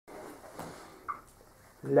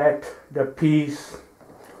Let the peace,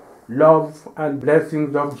 love, and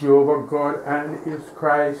blessings of Jehovah God and His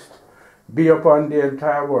Christ be upon the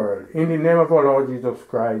entire world. In the name of our Lord Jesus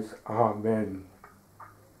Christ, Amen.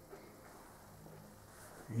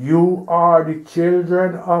 You are the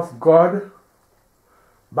children of God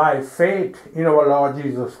by faith in our Lord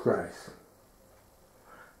Jesus Christ.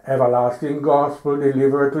 Everlasting gospel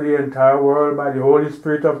delivered to the entire world by the Holy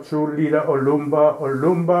Spirit of true leader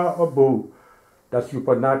OLUMBA Obu, the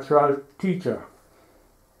supernatural teacher.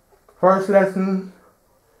 First lesson,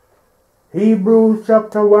 Hebrews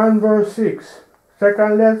chapter 1 verse 6.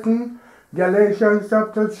 Second lesson, Galatians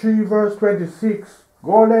chapter 3 verse 26.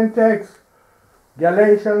 Golden text,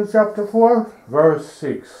 Galatians chapter 4 verse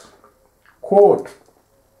 6. Quote,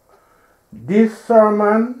 "This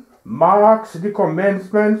sermon marks the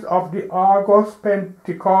commencement of the August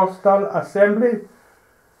Pentecostal Assembly.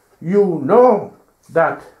 You know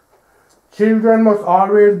that children must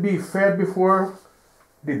always be fed before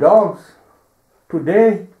the dogs.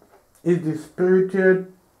 Today is the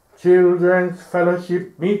Spirited Children's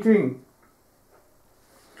Fellowship meeting.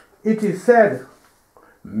 It is said,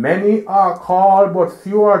 many are called but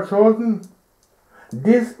few are chosen.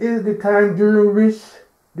 This is the time during which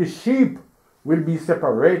the sheep will be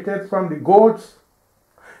separated from the goats.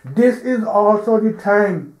 This is also the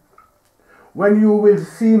time when you will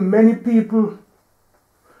see many people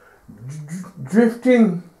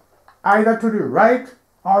drifting either to the right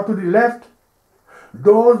or to the left.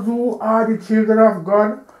 Those who are the children of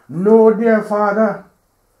God know their Father.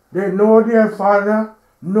 They know their Father,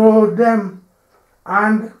 know them,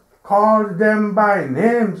 and calls them by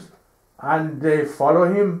names, and they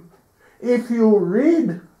follow Him. If you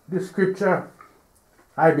read the scripture,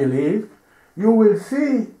 I believe, you will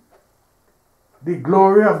see the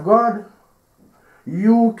glory of God.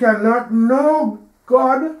 You cannot know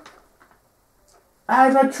God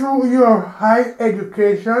either through your high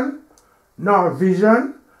education, nor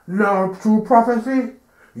vision, nor through prophecy.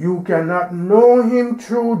 You cannot know Him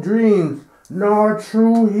through dreams, nor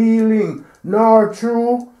through healing, nor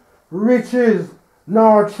through riches,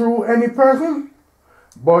 nor through any person.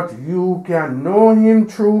 But you can know Him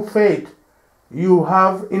through faith you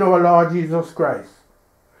have in our Lord Jesus Christ.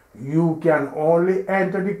 You can only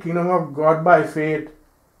enter the kingdom of God by faith.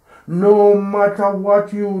 No matter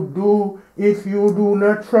what you do, if you do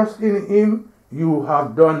not trust in Him, you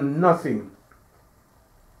have done nothing.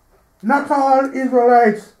 Not all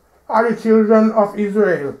Israelites are the children of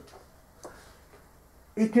Israel.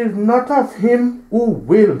 It is not of him who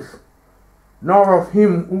wills, nor of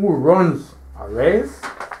him who runs a race,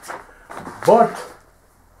 but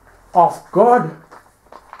of God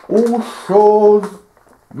who shows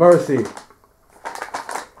mercy.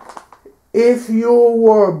 If you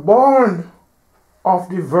were born of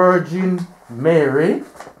the Virgin Mary,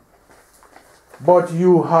 but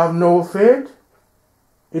you have no faith,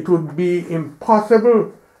 it would be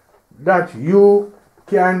impossible that you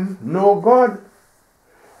can know God.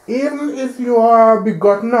 Even if you are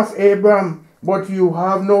begotten of Abraham, but you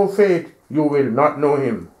have no faith, you will not know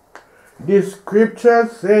Him. The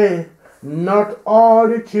scriptures say, not all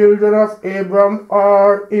the children of Abraham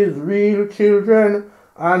are his real children,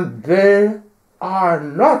 and they are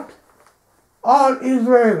not all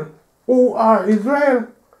Israel who are Israel,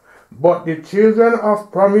 but the children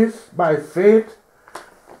of promise by faith.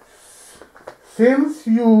 Since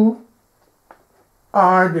you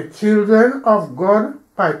are the children of God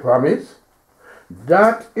by promise,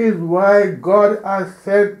 that is why God has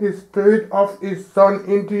sent the Spirit of His Son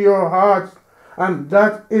into your hearts, and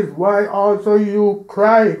that is why also you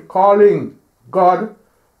cry, calling God,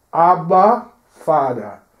 Abba,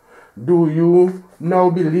 Father. Do you now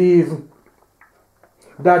believe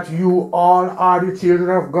that you all are the children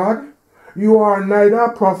of God? You are neither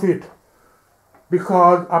a prophet,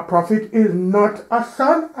 because a prophet is not a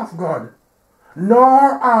son of God, nor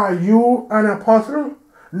are you an apostle,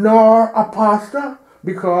 nor a pastor,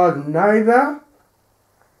 because neither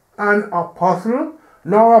an apostle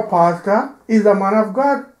nor a pastor is a man of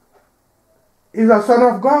God, is a son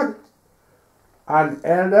of God. An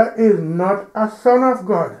elder is not a son of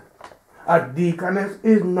God. A deaconess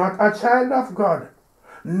is not a child of God.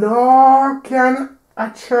 Nor can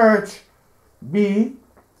a church be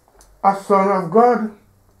a son of God.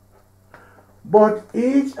 But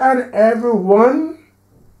each and every one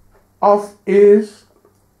of is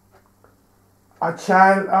a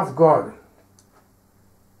child of God.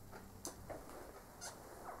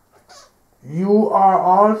 You are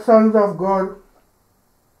all sons of God.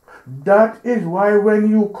 That is why when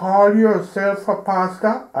you call yourself a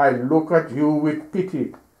pastor, I look at you with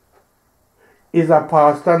pity. Is a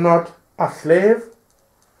pastor not a slave?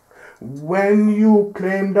 when you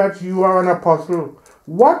claim that you are an apostle.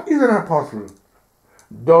 What is an apostle?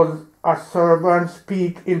 Does a servant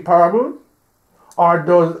speak in parables? Or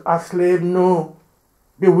does a slave know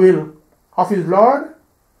the will of his Lord?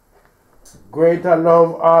 Greater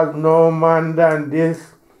love has no man than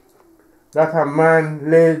this, that a man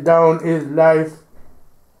lays down his life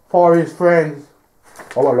for his friends.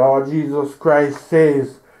 Our Lord Jesus Christ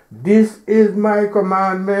says, "This is my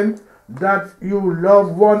commandment, that you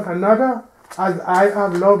love one another as I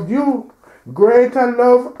have loved you. Greater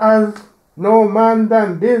love has no man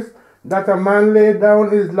than this, that a man lay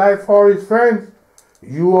down his life for his friends.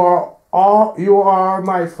 You are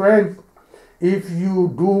my friends, if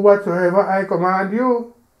you do whatsoever I command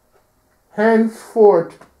you.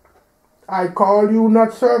 Henceforth I call you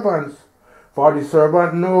not servants, for the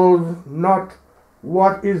servant knows not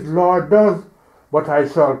what his Lord does, but I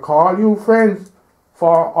shall call you friends,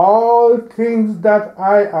 for all things that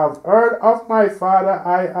I have heard of my Father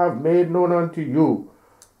I have made known unto you."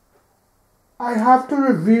 I have to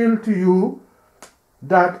reveal to you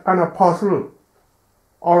that an apostle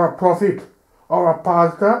or a prophet or a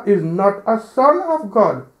pastor is not a son of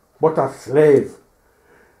God, but a slave.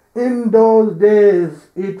 In those days,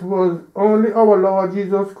 it was only our Lord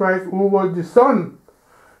Jesus Christ who was the Son.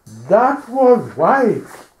 That was why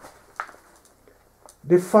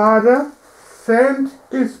the Father sent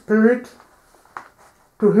His Spirit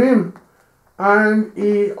to him, and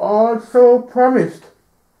He also promised,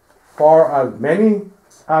 "For as many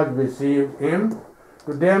as received Him,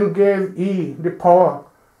 to them gave He the power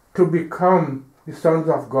to become the sons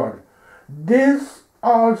of God." This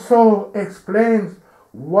also explains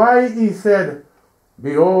why He said,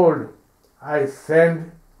 "Behold, I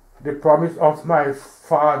send the promise of my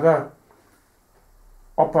Father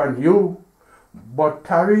upon you, but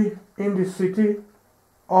tarry in the city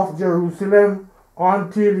of Jerusalem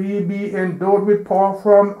until ye be endowed with power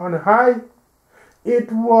from on high."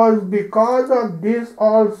 It was because of this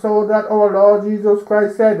also that our Lord Jesus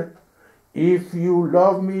Christ said, "If you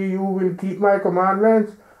love me, you will keep my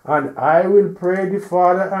commandments, and I will pray the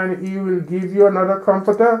Father, and He will give you another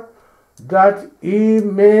comforter, that He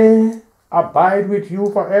may abide with you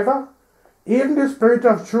forever, even the Spirit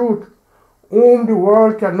of truth, whom the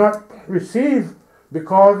world cannot receive,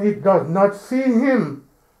 because it does not see Him,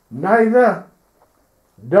 neither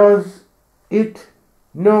does it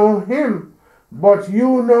know Him. But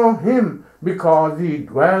you know Him, because He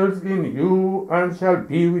dwells in you and shall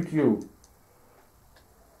be with you."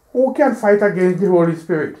 Who can fight against the Holy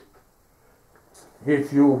Spirit?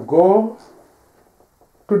 If you go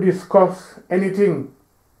to discuss anything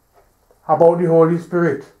about the Holy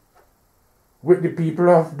Spirit with the people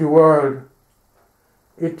of the world,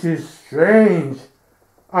 it is strange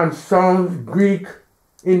and sounds Greek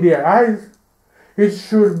in their eyes. It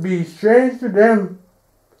should be strange to them,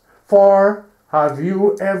 for have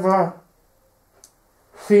you ever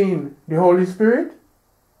seen the Holy Spirit?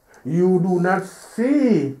 You do not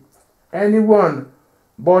see anyone,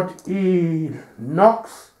 but He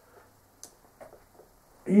knocks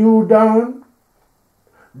you down.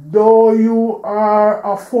 Though you are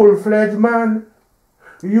a full-fledged man,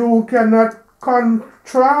 you cannot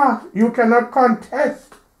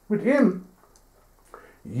contest with Him.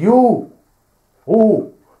 You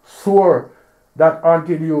who swore that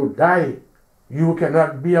until you die, you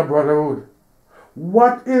cannot be a brotherhood.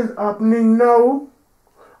 What is happening now?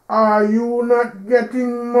 Are you not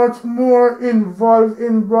getting much more involved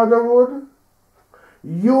in brotherhood?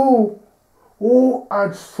 You who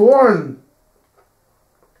had sworn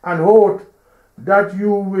and oath that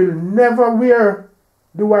you will never wear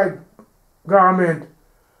the white garment,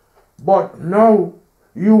 but now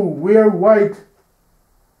you wear white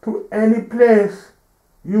to any place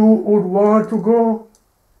you would want to go.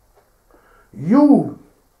 You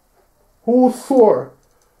who swore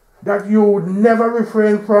that you would never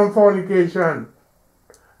refrain from fornication,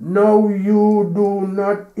 now you do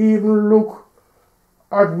not even look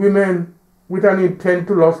at women with an intent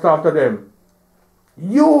to lust after them.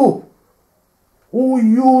 You who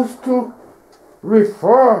used to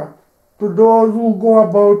refer to those who go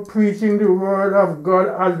about preaching the word of God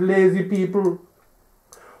as lazy people,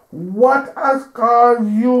 what has caused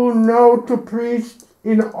you now to preach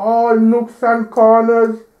in all nooks and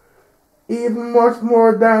corners, even much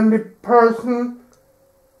more than the person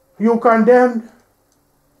you condemned?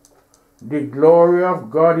 The glory of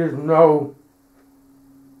God is now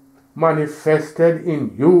manifested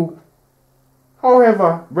in you.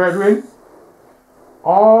 However, brethren,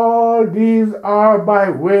 all these are by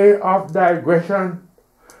way of digression.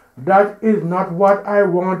 That is not what I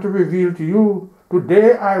want to reveal to you.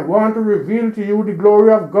 Today I want to reveal to you the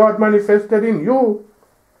glory of God manifested in you.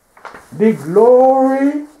 The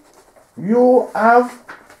glory you have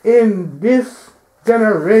in this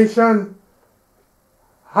generation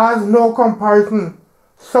has no comparison,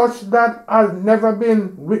 such that has never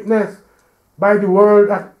been witnessed by the world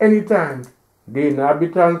at any time. The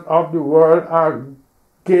inhabitants of the world are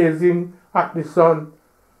gazing at the sun,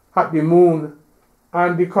 at the moon,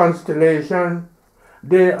 and the constellation.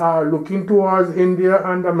 They are looking towards India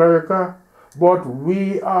and America, but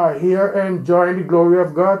we are here enjoying the glory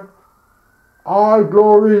of God. All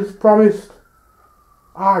glories promised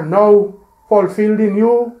are now fulfilled in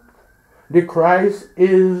you. The Christ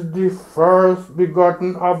is the first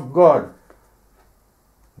begotten of God.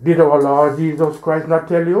 Did our Lord Jesus Christ not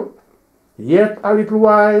tell you? Yet a little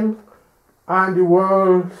while, and the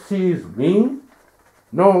world sees me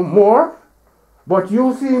no more. But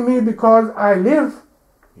you see me because I live.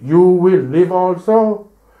 You will live also.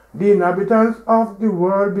 The inhabitants of the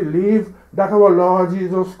world believe that our Lord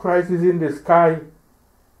Jesus Christ is in the sky.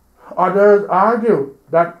 Others argue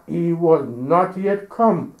that he was not yet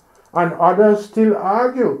come, and others still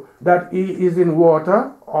argue that he is in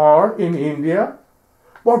water or in India.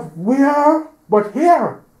 But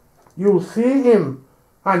here you see him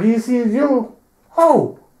and he sees you.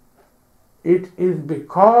 How? It is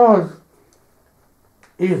because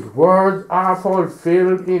his words are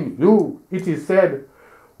fulfilled in you. It is said,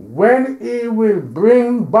 when he will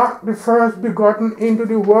bring back the first begotten into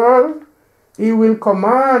the world, he will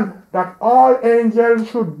command that all angels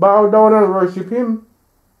should bow down and worship him.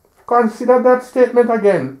 Consider that statement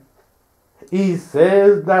again. He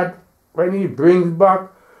says that when he brings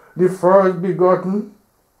back the first begotten,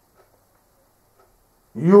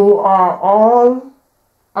 you are all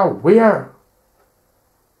aware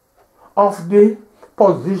of the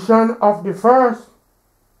position of the first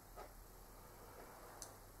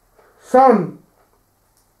son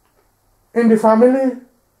in the family.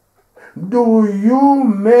 Do you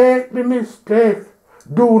make the mistake?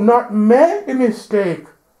 Do not make the mistake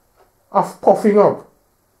of puffing up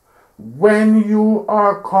when you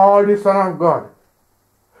are called the Son of God.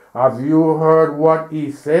 Have you heard what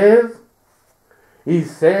he says? He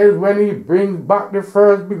says when he brings back the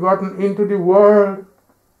first begotten into the world,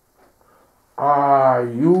 are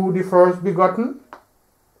you the first begotten?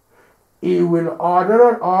 He will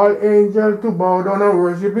order all angels to bow down and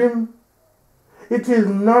worship him. It is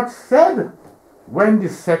not said when the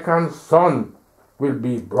second son will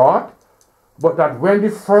be brought, but that when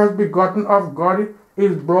the first begotten of God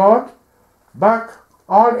is brought back,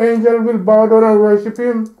 all angels will bow down and worship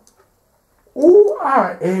him. Who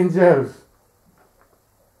are angels?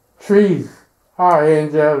 Trees are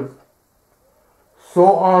angels. So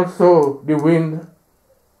also the wind,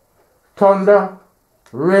 thunder,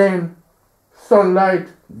 rain, sunlight,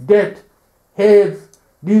 death, haze,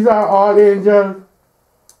 these are all angels.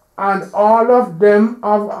 And all of them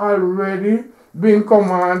have already been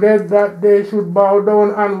commanded that they should bow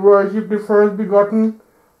down and worship the first begotten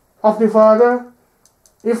of the Father.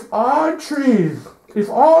 If all trees, if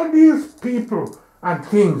all these people and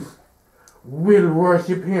things will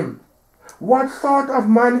worship him, what sort of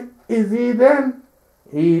man is he then?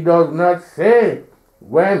 He does not say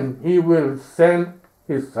when he will send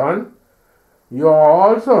his son, you are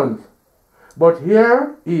all sons. But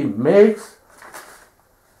here he makes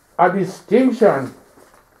a distinction.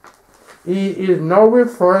 He is now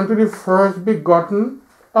referring to the first begotten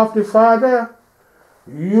of the Father.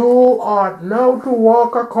 You ought now to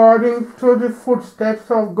walk according to the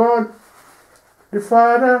footsteps of God the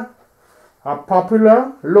Father. A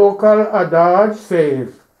popular local adage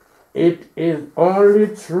says, it is only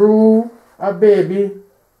through a baby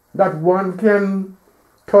that one can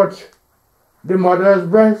touch the mother's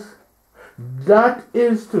breast. That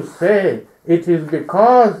is to say, it is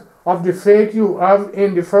because of the faith you have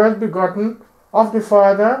in the first begotten of the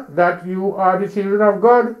Father that you are the children of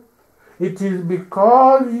God. It is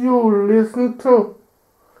because you listen to,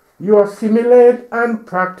 you assimilate and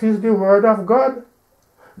practice the word of God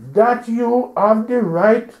that you have the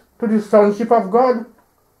right to the sonship of God.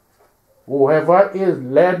 Whoever is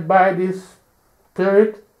led by the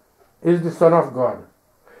Spirit is the Son of God.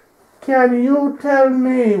 Can you tell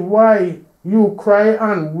me why you cry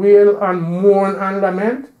and wail and mourn and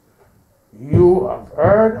lament? You have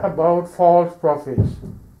heard about false prophets,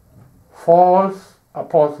 false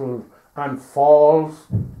apostles, and false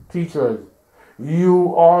teachers.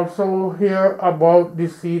 You also hear about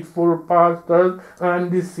deceitful pastors and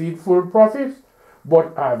deceitful prophets.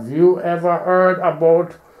 But have you ever heard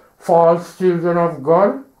about false children of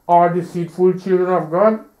God or deceitful children of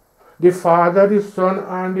God? The Father, the Son,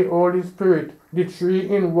 and the Holy Spirit the three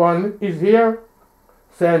in one is here.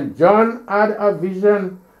 St. John had a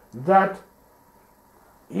vision that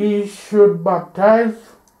he should baptize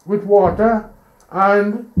with water,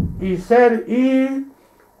 and he said, "He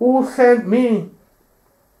who sent me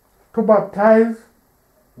to baptize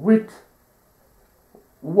with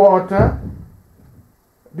water,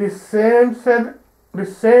 the same said,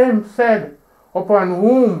 upon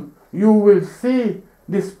whom you will see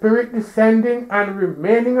the Spirit descending and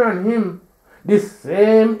remaining on him. The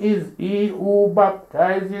same is he who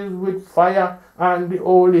baptizes with fire and the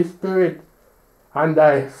Holy Spirit. And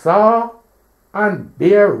I saw and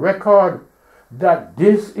bear record that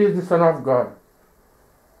this is the Son of God."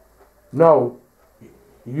 Now,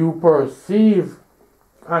 you perceive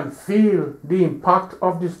and feel the impact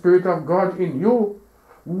of the Spirit of God in you.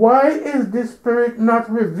 Why is this Spirit not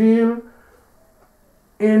revealed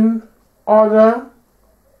in the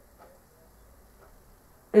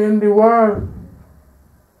world?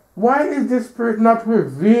 Why is this Spirit not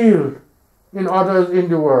revealed in others in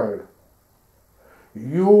the world?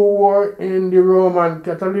 You were in the Roman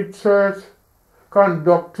Catholic Church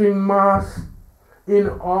conducting Mass in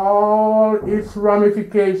all its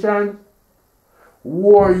ramifications.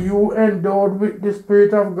 Were you endowed with the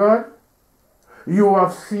Spirit of God? You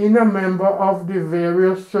have seen a member of the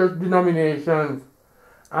various church denominations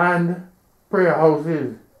and prayer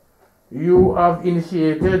houses. You have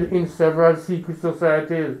initiated in several secret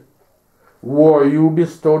societies. Were you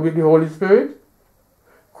bestowed with the Holy Spirit?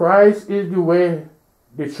 Christ is the way,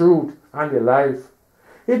 the truth, and the life.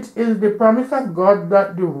 It is the promise of God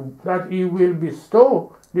that He will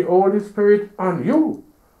bestow the Holy Spirit on you.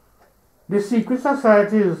 The secret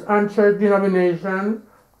societies and church denominations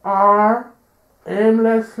are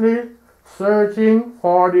aimlessly searching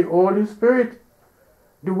for the Holy Spirit.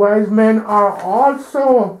 The wise men are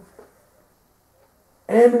also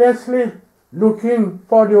aimlessly looking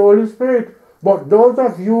for the Holy Spirit. But those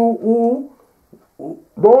of you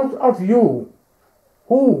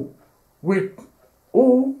who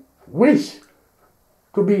wish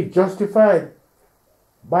to be justified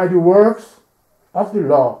by the works of the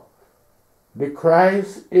law, the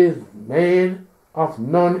Christ is made of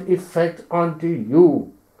none effect unto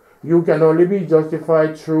you. You can only be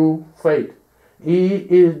justified through faith. He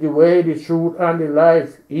is the way, the truth, and the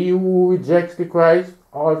life. He who rejects the Christ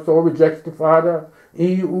also rejects the Father.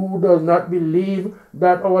 He who does not believe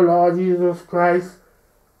that our Lord Jesus Christ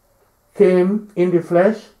came in the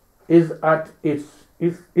flesh is at his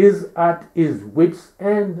wit's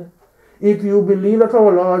end. If you believe that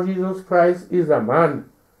our Lord Jesus Christ is a man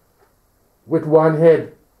with one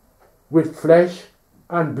head, with flesh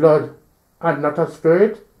and blood, and not a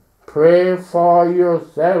spirit, pray for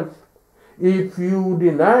yourself. If you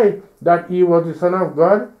deny that he was the Son of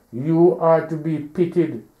God, you are to be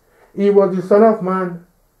pitied. He was the Son of Man,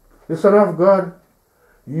 the Son of God.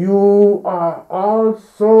 You are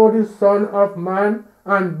also the Son of Man,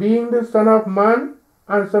 and being the Son of Man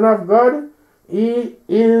and Son of God, he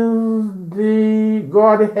is the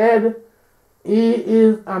Godhead. He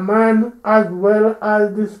is a man as well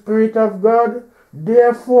as the Spirit of God.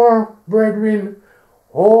 Therefore, brethren,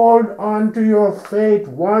 hold on to your faith.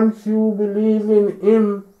 Once you believe in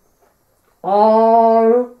him,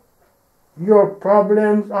 all your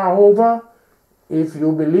problems are over. If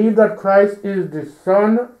you believe that Christ is the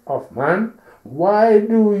Son of Man, why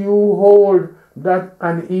do you hold that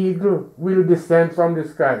an eagle will descend from the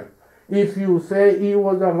sky? If you say he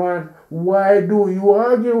was a man, why do you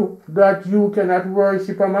argue that you cannot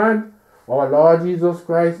worship a man? Our Lord Jesus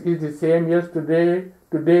Christ is the same yesterday,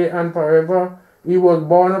 today, and forever. He was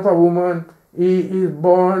born of a woman. He is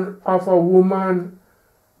born of a woman.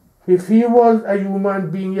 If he was a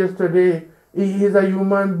human being yesterday, he is a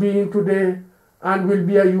human being today and will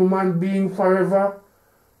be a human being forever.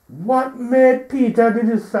 What made Peter the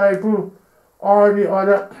disciple or the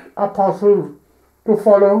other apostles to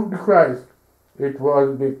follow the Christ? It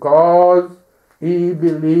was because he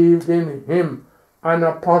believed in him. An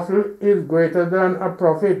apostle is greater than a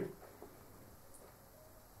prophet.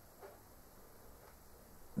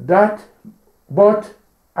 But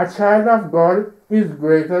a child of God is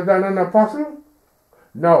greater than an apostle?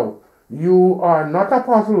 No, you are not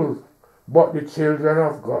apostles, but the children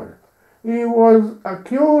of God. He was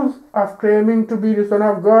accused of claiming to be the Son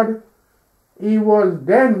of God. He was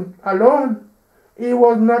then alone. He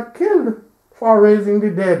was not killed for raising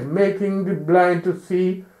the dead, making the blind to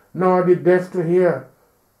see, nor the deaf to hear,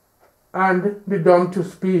 and the dumb to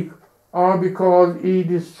speak, or because he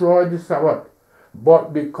destroyed the Sabbath,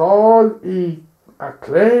 but because he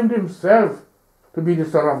acclaimed himself to be the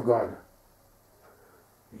Son of God.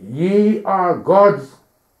 Ye are gods.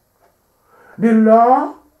 The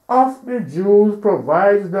law of the Jews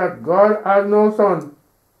provides that God has no son.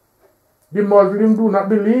 The Muslims do not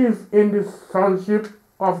believe in the sonship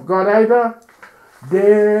of God either.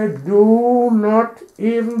 They do not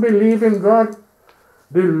even believe in God.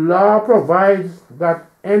 The law provides that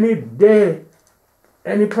any day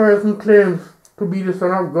any person claims to be the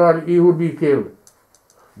Son of God, he would be killed.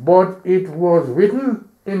 But it was written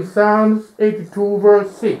in Psalms 82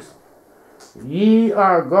 verse 6, "Ye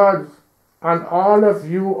are gods, and all of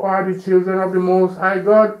you are the children of the Most High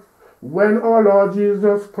God." When our Lord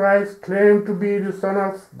Jesus Christ claimed to be the Son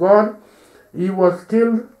of God, he was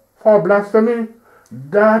killed for blasphemy.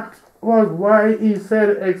 That was why he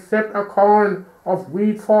said, "Except a corn of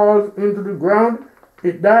wheat falls into the ground,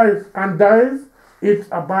 it dies, and dies, it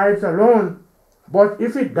abides alone. But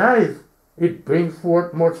if it dies, it brings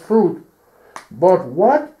forth much fruit." But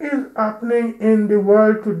what is happening in the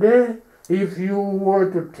world today? If you were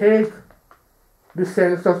to take the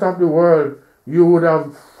census of the world, you would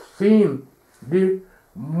have seen the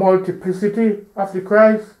multiplicity of the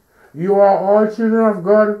Christ. You are all children of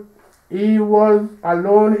God. He was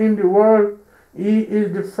alone in the world. He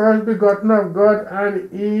is the first begotten of God, and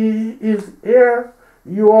he is heir.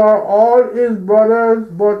 You are all his brothers,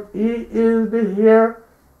 but he is the heir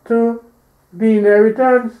to the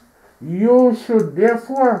inheritance. You should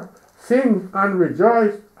therefore sing and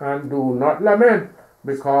rejoice and do not lament,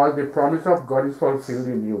 because the promise of God is fulfilled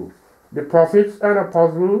in you. The prophets and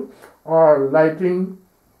apostles are lighting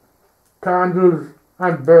candles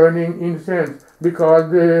and burning incense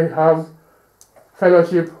because they have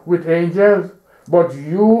fellowship with angels. But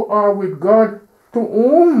you are with God. To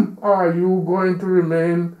whom are you going to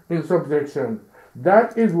remain in subjection?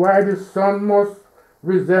 That is why the Son must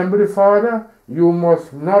resemble the Father. You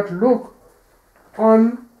must not look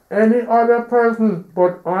on any other person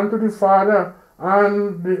but unto the Father,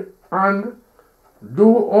 and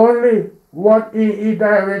do only what he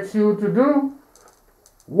directs you to do.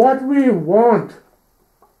 What we want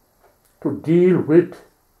to deal with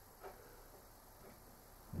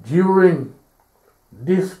during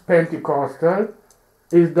this Pentecostal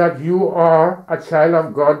is that you are a child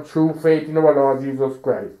of God through faith in our Lord Jesus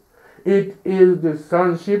Christ. It is the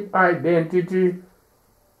sonship identity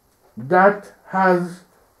that has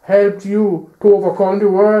helped you to overcome the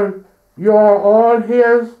world. You are all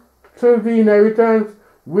heirs to the inheritance,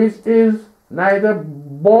 which is neither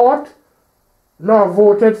bought nor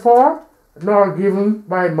voted for nor given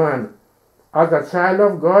by man. As a child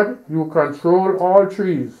of God, you control all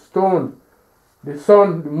trees, stones, the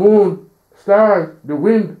sun, the moon, stars, the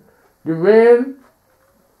wind, the rain,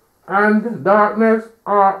 and darkness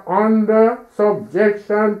are under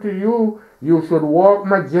subjection to you. You should walk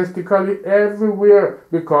majestically everywhere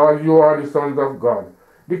because you are the sons of God.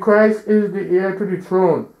 The Christ is the heir to the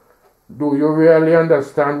throne. Do you really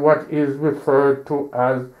understand what is referred to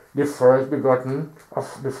as the first begotten of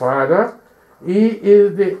the Father? He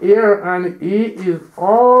is the heir, and he is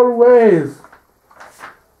always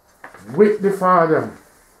with the Father.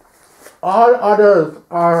 All others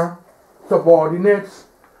are subordinates.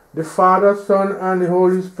 The Father, Son, and the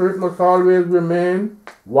Holy Spirit must always remain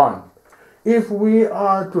one. If we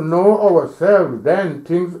are to know ourselves, then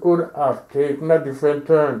things would have taken a different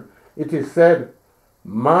turn. It is said,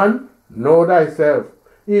 "Man, know thyself."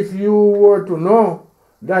 If you were to know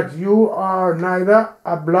that you are neither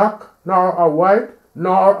a black, nor a white,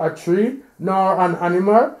 nor a tree, nor an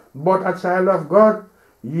animal, but a child of God,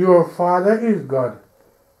 your Father is God,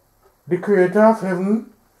 the creator of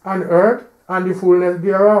heaven and earth and the fullness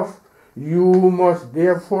thereof. You must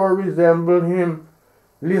therefore resemble him,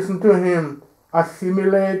 listen to him,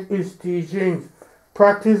 assimilate his teachings,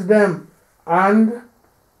 practice them, and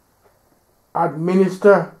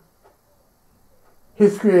administer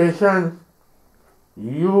his creations.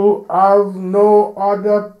 You have no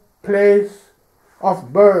other place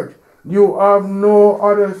of birth. You have no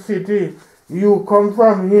other city. You come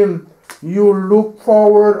from him. You look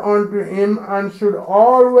forward unto him and should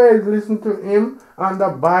always listen to him and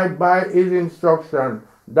abide by his instruction.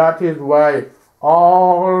 That is why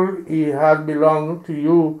all he has belonged to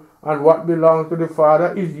you, and what belongs to the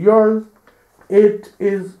Father is yours. It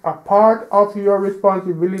is a part of your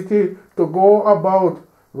responsibility to go about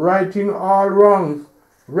righting all wrongs,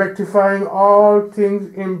 rectifying all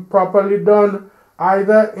things improperly done,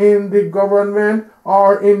 either in the government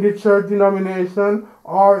or in the church denomination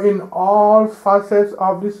or in all facets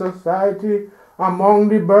of the society, among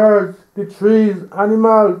the birds, the trees,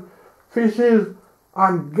 animals, fishes,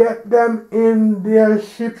 and get them in their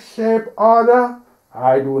ship-shape order.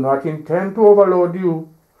 I do not intend to overload you.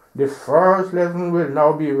 The first lesson will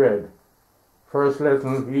now be read. First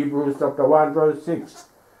lesson, Hebrews chapter 1 verse 6.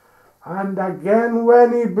 And again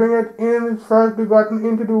when he bringeth in his first begotten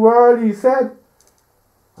into the world, he said,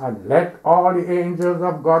 and let all the angels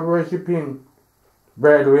of God worship him.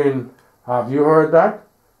 Brethren, have you heard that?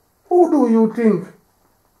 Who do you think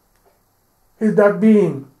is that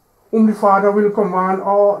being whom the Father will command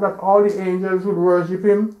that all the angels should worship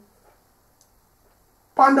him?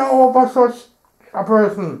 Ponder over such a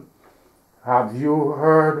person. Have you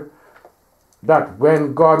heard that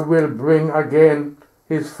when God will bring again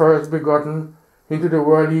his first begotten into the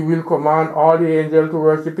world, he will command all the angels to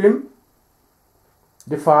worship him?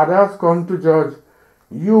 The Father has come to judge.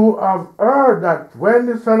 You have heard that when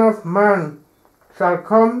the Son of Man shall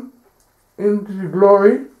come into the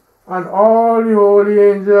glory, and all the holy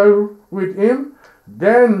angels with him,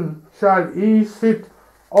 then shall he sit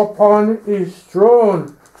upon his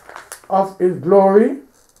throne of his glory,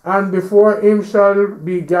 and before him shall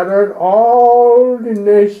be gathered all the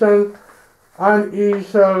nations, and he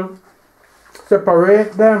shall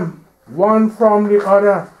separate them one from the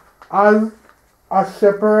other, as a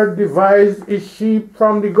shepherd divides his sheep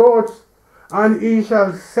from the goats, and he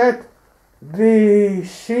shall set the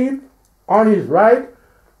sheep on his right,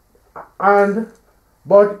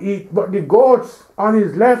 but the goats on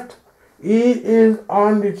his left. He is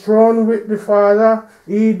on the throne with the Father.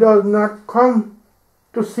 He does not come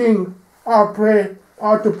to sing or pray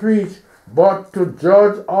or to preach, but to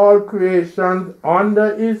judge all creation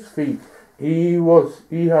under his feet. He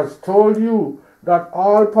has told you that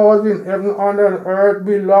all powers in heaven and on earth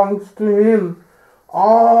belongs to him.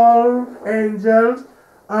 All angels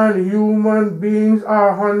and human beings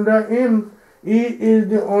are under him. He is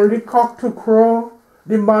the only cock to crow,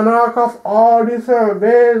 the monarch of all the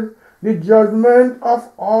surveys. The judgment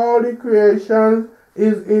of all the creation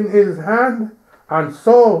is in his hand. And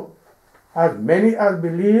so, as many as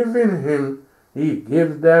believe in him, he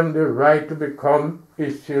gives them the right to become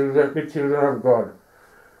his children, the children of God.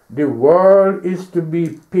 The world is to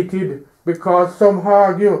be pitied because some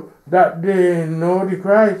argue that they know the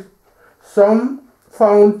Christ. Some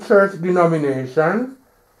found church denominations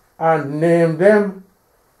and named them.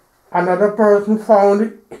 Another person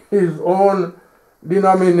found his own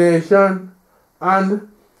denomination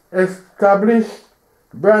and established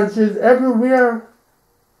branches everywhere.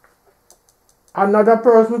 Another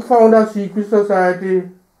person found a secret society.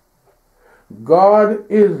 God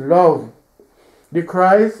is love. The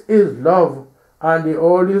Christ is love, and the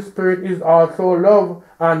Holy Spirit is also love,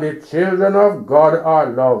 and the children of God are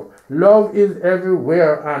love. Love is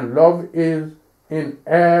everywhere, and love is in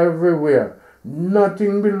everywhere.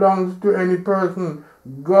 Nothing belongs to any person.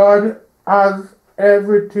 God has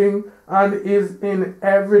everything and is in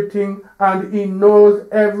everything, and he knows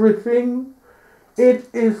everything. It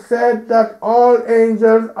is said that all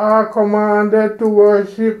angels are commanded to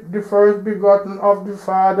worship the first begotten of the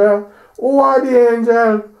Father. Who are the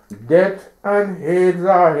angels? Death and Hades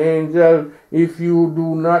are angels. If you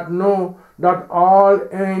do not know that all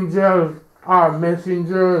angels are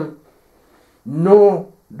messengers,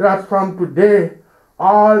 know that from today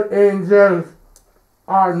all angels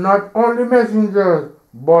are not only messengers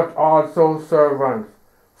but also servants.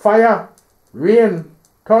 Fire, rain,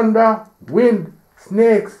 thunder, wind,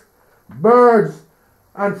 snakes, birds,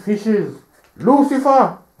 and fishes.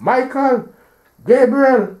 Lucifer, Michael,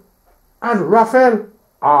 Gabriel, and Raphael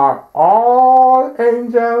are all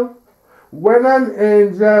angels. When an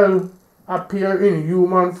angel appears in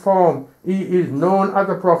human form, he is known as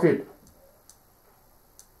a prophet.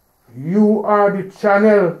 You are the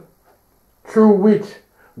channel through which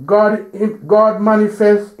God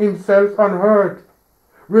manifests himself on earth.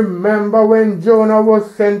 Remember when Jonah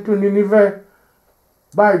was sent to Nineveh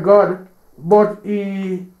by God, but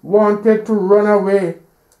he wanted to run away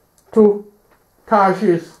to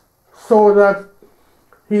Tarshish so that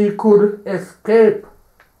he could escape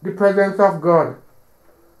the presence of God.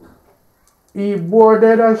 He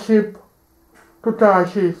boarded a ship to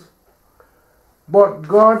Tarshish, but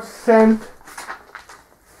God sent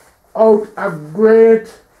out a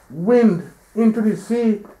great wind into the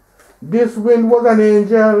sea. This wind was an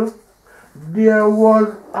angel. There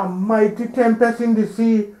was a mighty tempest in the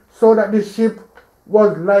sea, so that the ship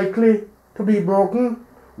was likely to be broken.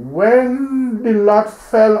 When the lot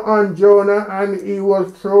fell on Jonah and he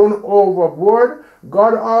was thrown overboard,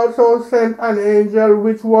 God also sent an angel,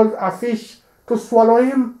 which was a fish, to swallow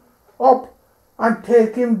him up and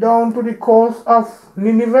take him down to the coast of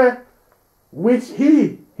Nineveh, which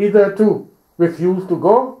he hitherto refused to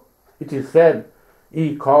go. It is said,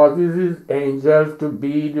 he causes his angels to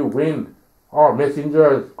be the wind, or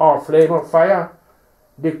messengers, or flame of fire.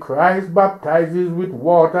 the Christ baptizes with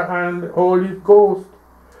water and the Holy Ghost.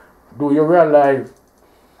 Do you realize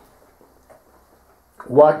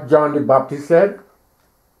what John the Baptist said?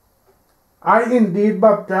 I indeed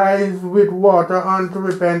baptize with water unto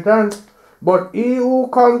repentance, but he who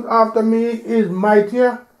comes after me is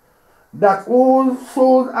mightier, that whose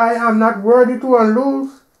soul I am not worthy to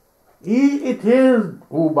unloose. He it is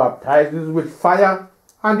who baptizes with fire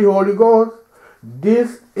and the Holy Ghost.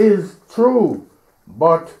 This is true,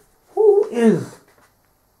 but who is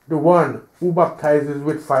the one who baptizes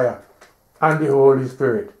with fire and the Holy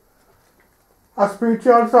Spirit? A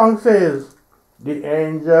spiritual song says, the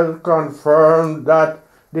angels confirm that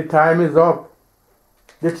the time is up.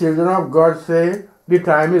 The children of God say the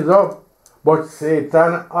time is up. But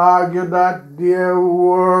Satan argued that there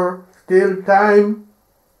were still time.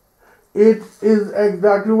 It is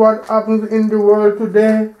exactly what happens in the world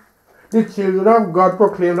today. The children of God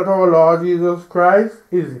proclaim that our Lord Jesus Christ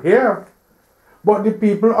is here. But the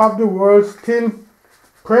people of the world still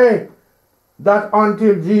pray that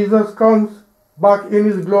until Jesus comes back in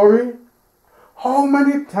his glory, how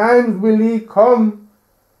many times will he come?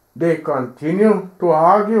 They continue to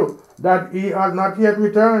argue that he has not yet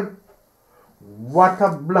returned. What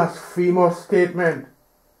a blasphemous statement.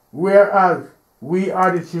 Whereas we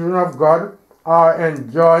are the children of God, are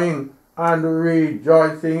enjoying and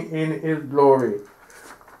rejoicing in his glory.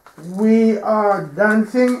 We are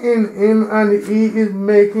dancing in him, and he is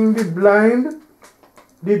making the blind,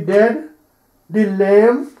 the dead, the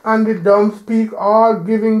lame, and the dumb speak, all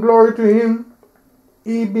giving glory to him.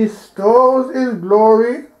 He bestows his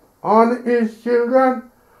glory on his children.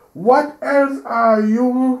 What else are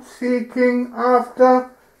you seeking after?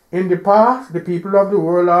 In the past, the people of the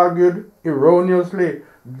world argued erroneously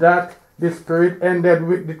that the Spirit ended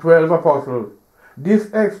with the 12 apostles.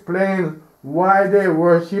 This explains why they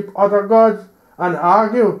worship other gods and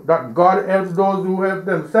argue that God helps those who help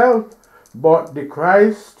themselves. But the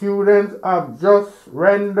Christ students have just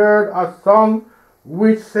rendered a song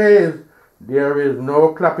which says, there is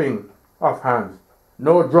no clapping of hands,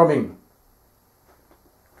 no drumming,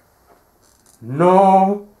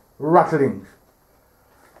 no rattlings,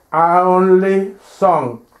 only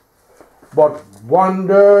song. But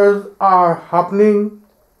wonders are happening.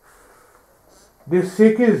 The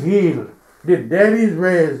sick is healed, the dead is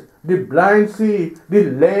raised, the blind see, the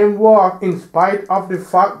lame walk, in spite of the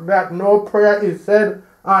fact that no prayer is said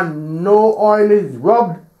and no oil is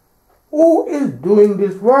rubbed. Who is doing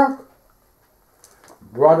this work?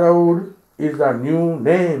 Brotherhood is a new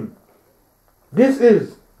name. This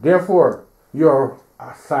is, therefore, your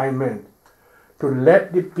assignment, to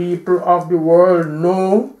let the people of the world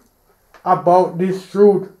know about this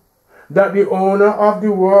truth, that the owner of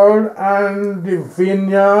the world and the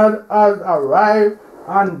vineyard has arrived,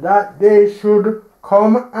 and that they should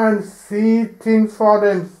come and see things for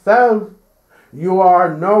themselves. You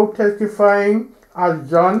are now testifying, as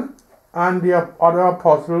John and the other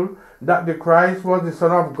apostles, that the Christ was the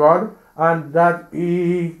Son of God, and that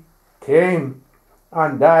he came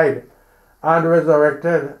and died and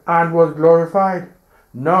resurrected and was glorified.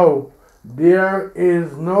 Now, there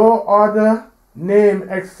is no other name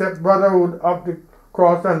except Brotherhood of the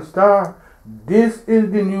Cross and Star. This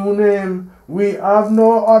is the new name. We have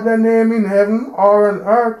no other name in heaven or on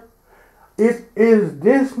earth. It is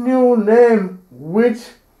this new name which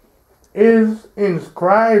is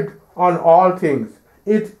inscribed on all things.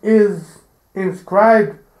 It is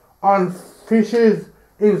inscribed on fishes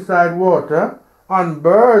inside water, on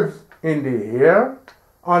birds in the air,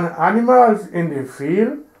 on animals in the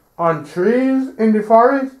field, on trees in the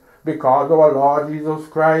forest, because our Lord Jesus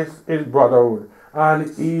Christ is brotherhood,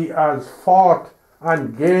 and he has fought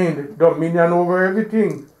and gained dominion over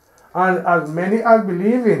everything. And as many as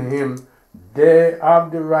believe in him, they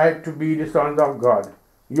have the right to be the sons of God.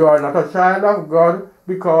 You are not a child of God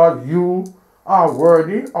because you are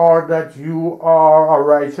worthy, or that you are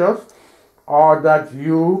righteous, or that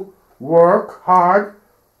you work hard,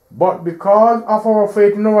 but because of our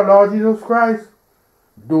faith in our Lord Jesus Christ.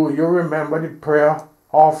 Do you remember the prayer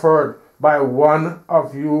offered by one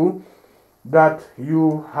of you, that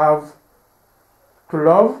you have to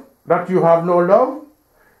love, that you have no love?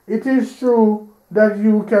 It is true that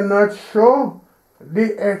you cannot show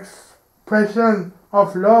the expression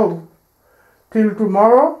of love. Till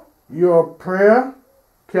tomorrow, your prayer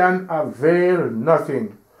can avail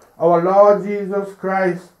nothing. Our Lord Jesus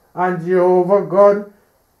Christ and Jehovah God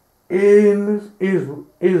is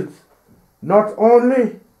not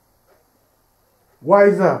only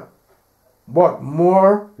wiser, but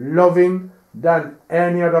more loving than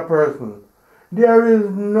any other person. There is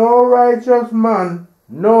no righteous man,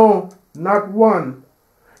 no, not one.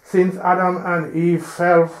 since Adam and Eve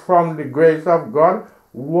fell from the grace of God,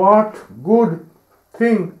 what good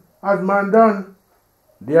thing has man done?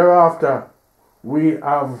 Thereafter, we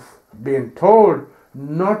have been told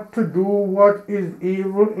not to do what is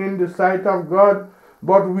evil in the sight of God,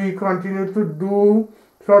 but we continue to do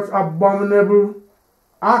such abominable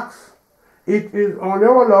acts. It is only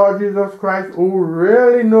our Lord Jesus Christ who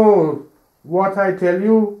really knows what I tell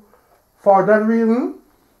you. For that reason,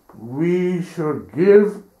 we should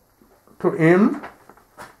give to Him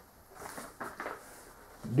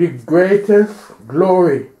the greatest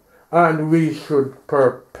glory, and we should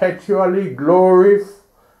perpetually glorify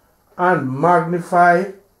and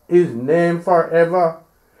magnify His name forever.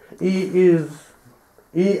 He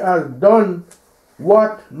has done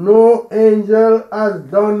what no angel has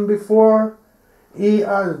done before. He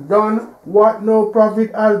has done what no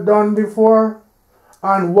prophet has done before,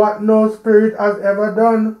 and what no spirit has ever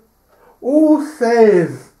done. Who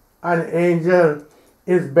says an angel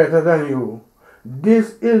is better than you?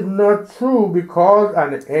 This is not true, because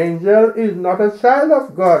an angel is not a child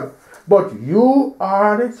of God, but you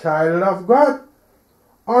are the child of God.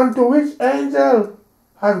 Unto which angel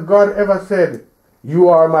has God ever said, "You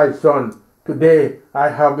are my son, today I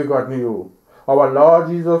have begotten you"? Our Lord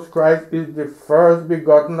Jesus Christ is the first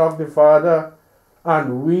begotten of the Father,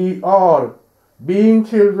 and we all, being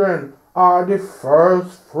children, are the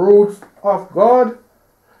first fruits of God.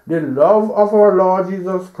 The love of our Lord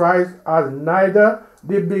Jesus Christ has neither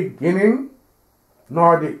the beginning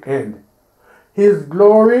nor the end. His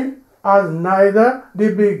glory has neither the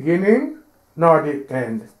beginning nor the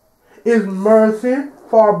end. His mercy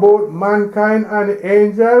for both mankind and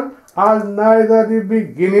angels has neither the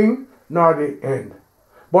beginning nor the end.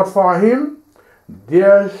 But for him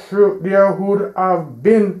there would have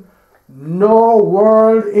been no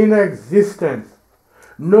world in existence.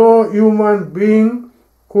 No human being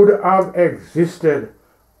could have existed,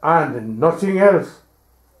 and nothing else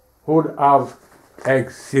would have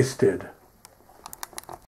existed.